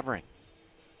now recovering.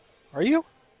 Are you?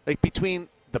 Like between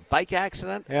the bike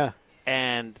accident Yeah.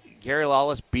 and Gary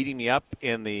Lawless beating me up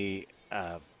in the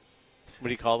what do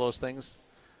you call those things?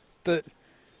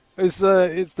 It's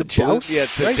the joust. Yeah,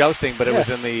 it's the right? jousting, but it Yeah. was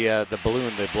in the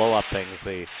balloon, the blow up things.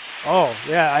 Oh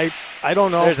yeah, I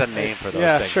don't know. There's a name for those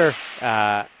yeah, things. Sure.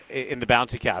 In the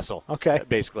bouncy castle. Okay.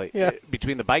 Basically. Yeah.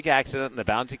 Between the bike accident and the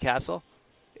bouncy castle,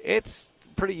 it's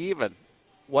pretty even.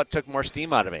 What took more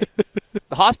steam out of me?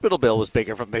 The hospital bill was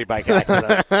bigger from the bike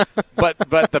accident, but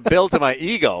the bill to my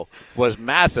ego was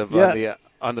massive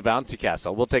on the bouncy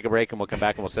castle. We'll take a break and we'll come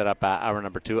back and we'll set up hour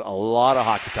number 2. A lot of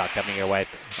hockey talk coming your way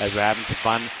as we're having some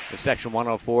fun in Section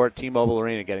 104. T-Mobile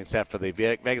Arena getting set for the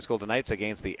Vegas Golden Knights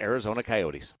against the Arizona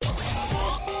Coyotes.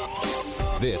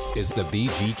 This is the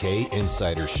VGK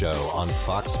Insider Show on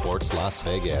Fox Sports Las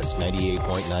Vegas, 98.9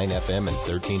 FM and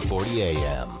 1340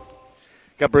 AM.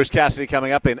 Got Bruce Cassidy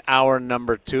coming up in hour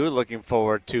number 2. Looking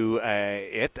forward to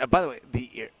it. By the way,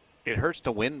 the It Hurts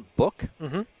to Win book.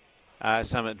 Mm-hmm.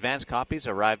 Some advanced copies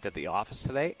arrived at the office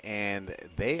today, and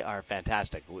they are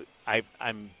fantastic.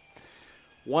 I'm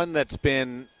one that's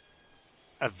been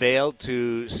availed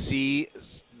to see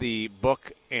the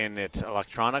book in its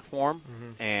electronic form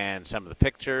and some of the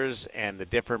pictures and the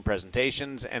different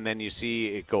presentations, and then you see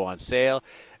it go on sale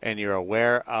and you're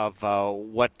aware of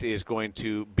what is going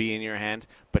to be in your hands.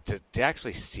 But to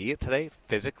actually see it today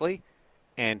physically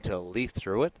and to leaf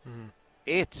through it,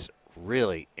 it's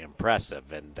really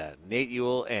impressive. And Nate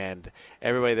Ewell and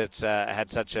everybody that's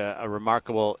had such a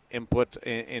remarkable input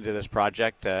into this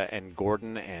project, and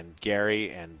Gordon and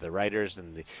Gary and the writers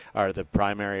are the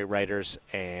primary writers,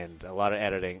 and a lot of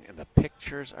editing, and the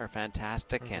pictures are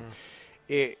fantastic. And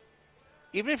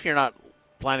even if you're not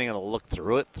planning on to look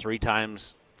through it 3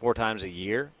 times, 4 times a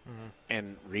year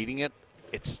and reading it,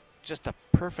 it's just a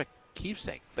perfect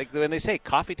keepsake. Like when they say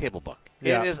coffee table book,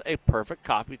 it is a perfect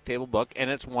coffee table book, and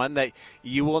it's one that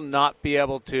you will not be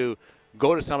able to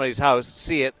go to somebody's house,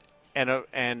 see it,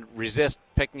 and resist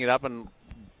picking it up and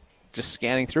just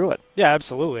scanning through it. Yeah,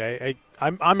 absolutely.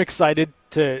 I'm excited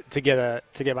to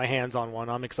get my hands on one.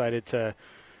 I'm excited to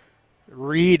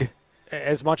read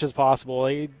as much as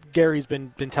possible. Gary's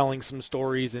been telling some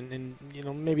stories and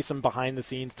maybe some behind the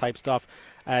scenes type stuff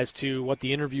as to what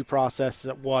the interview process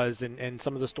was and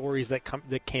some of the stories that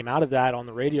came out of that on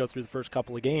the radio through the first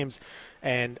couple of games.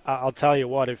 And I'll tell you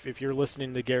what, if you're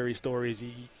listening to Gary's stories,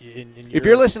 if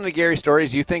you're listening to Gary's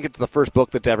stories, you think it's the first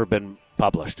book that's ever been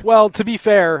published. Well, to be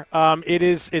fair,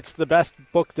 it's the best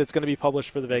book that's going to be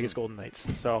published for the Vegas Golden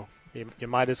Knights. So you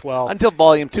might as well until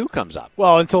Volume 2 comes up.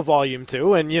 Well, until Volume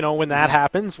 2, and when that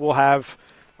happens, we'll have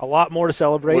a lot more to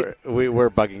celebrate. We're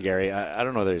bugging Gary. I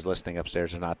don't know whether he's listening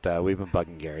upstairs or not. We've been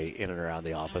bugging Gary in and around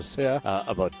the office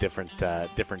about different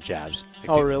jabs.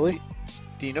 Really?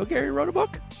 Do you know Gary wrote a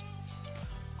book?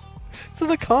 It's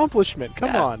an accomplishment.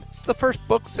 Come on. It's the first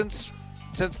book since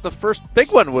the first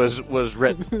big one was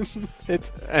written.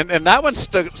 and that one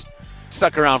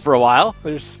stuck around for a while.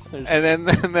 There's and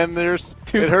then there's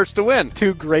It Hurts to Win.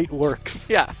 2 great works.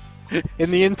 Yeah.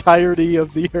 In the entirety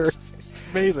of the earth. It's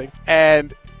amazing.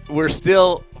 And we're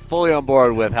still fully on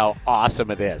board with how awesome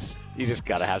it is. You just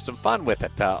got to have some fun with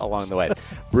it along the way.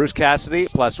 Bruce Cassidy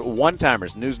plus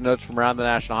one-timers, news and notes from around the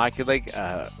National Hockey League.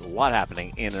 A lot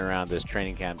happening in and around this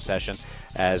training camp session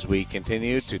as we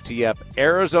continue to tee up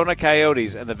Arizona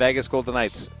Coyotes and the Vegas Golden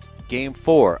Knights. Game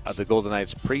 4 of the Golden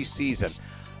Knights preseason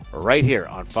right here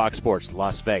on Fox Sports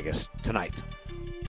Las Vegas tonight.